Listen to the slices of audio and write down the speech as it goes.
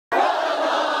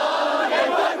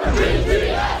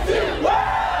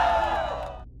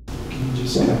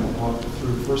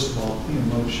first of all, the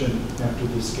emotion after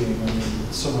this game. I mean,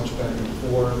 so much back and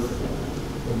forth.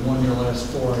 You won your last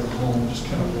 4 at home. Just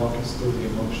kind of walk us through the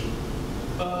emotion.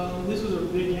 This was a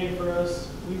big game for us.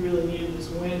 We really needed this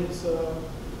win, so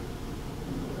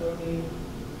I mean,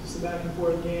 just a back and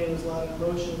forth game. There's a lot of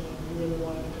emotion, and we really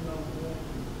wanted to come out with a win.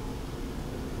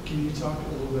 Can you talk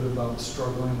a little bit about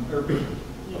struggling, or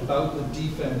about the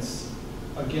defense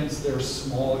against their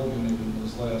small unit in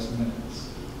those last minutes?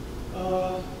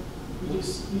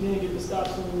 We didn't get the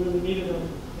stops when we really needed them,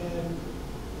 and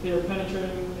they were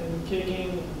penetrating and kicking.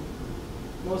 And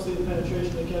mostly the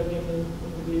penetration they kept getting in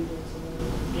the defense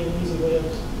and getting easy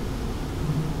layups.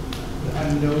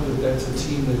 I know that that's a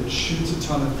team that shoots a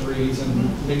ton of threes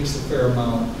and makes a fair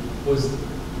amount.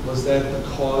 Was that the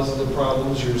cause of the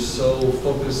problems? You're so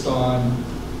focused on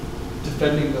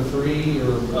defending the three,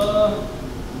 or?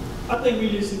 I think we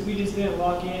just didn't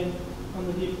lock in on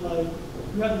the deep. Like,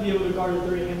 you have to be able to guard the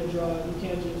three and the drive. You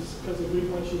can't just, because the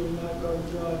 3-point shooter is not guard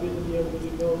the drive, you have to be able to do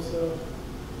both. So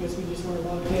I guess we just weren't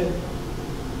locked in.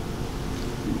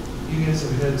 You guys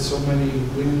have had so many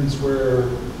wins where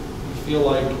you feel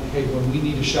like, hey, when we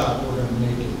need a shot, we're going to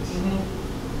make it.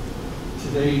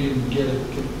 Today you didn't get it.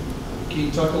 Can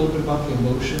you talk a little bit about the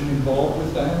emotion involved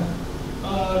with that?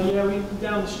 Yeah, we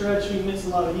down the stretch we missed a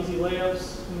lot of easy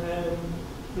layups, and then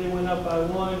they went up by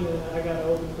 1, and I got an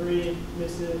open 3,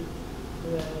 missed it,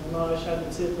 and then Maj had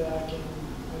the tip back, and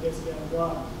I guess he got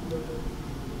blocked. But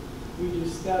we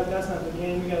just that's not the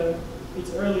game.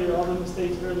 It's earlier, all the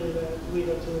mistakes earlier that lead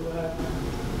up to what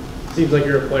happened. Seems like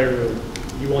you're a player who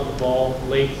you want the ball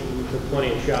late. You took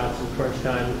plenty of shots in crunch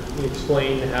time. Can you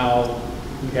explain how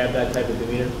you have that type of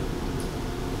demeanor?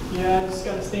 Yeah, I just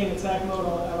got to stay in attack mode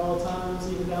at all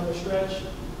times, even down the stretch.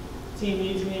 Team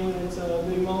needs me when it's a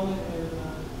big moment, and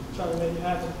try to make it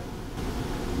happen.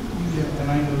 Yeah,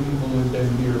 and I know you've only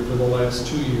been here for the last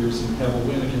 2 years and have a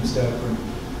win against Akron,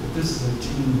 but this is a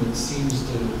team that seems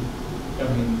to, I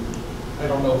mean, I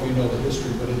don't know if you know the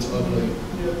history, but it's ugly.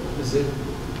 Yeah. Is it,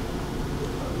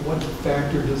 what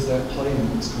factor does that play in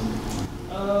what's going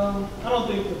on? I don't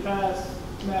think the past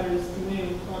matters to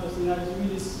me, honestly.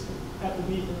 We just have to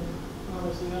beat them,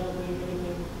 honestly. I don't think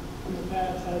anything in the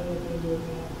past had anything to do with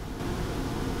that.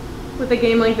 With a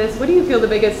game like this, what do you feel the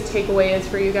biggest takeaway is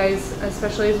for you guys,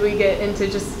 especially as we get into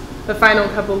just the final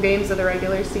couple games of the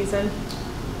regular season?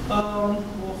 Well,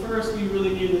 first, we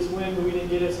really needed this win, but we didn't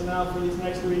get it. So now for these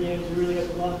next 3 games, we really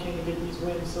have to lock in and get these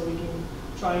wins so we can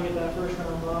try and get that first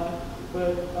round bye.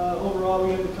 But overall,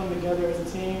 we have to come together as a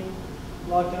team,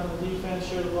 lock down the defense,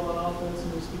 share the ball on offense,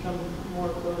 and just become more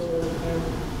closer as a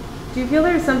family. Do you feel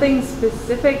there's something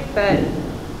specific that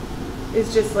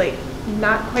is just like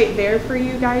not quite there for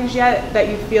you guys yet that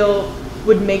you feel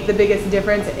would make the biggest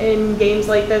difference in games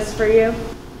like this for you?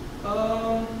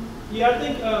 Yeah, I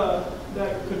think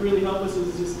that could really help us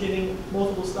is just getting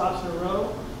multiple stops in a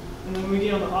row. And then when we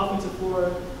get on the offensive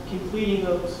floor, completing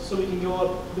those so we can go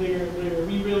up bigger and bigger.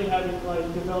 We really haven't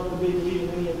developed a big lead in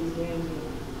any of these games yet.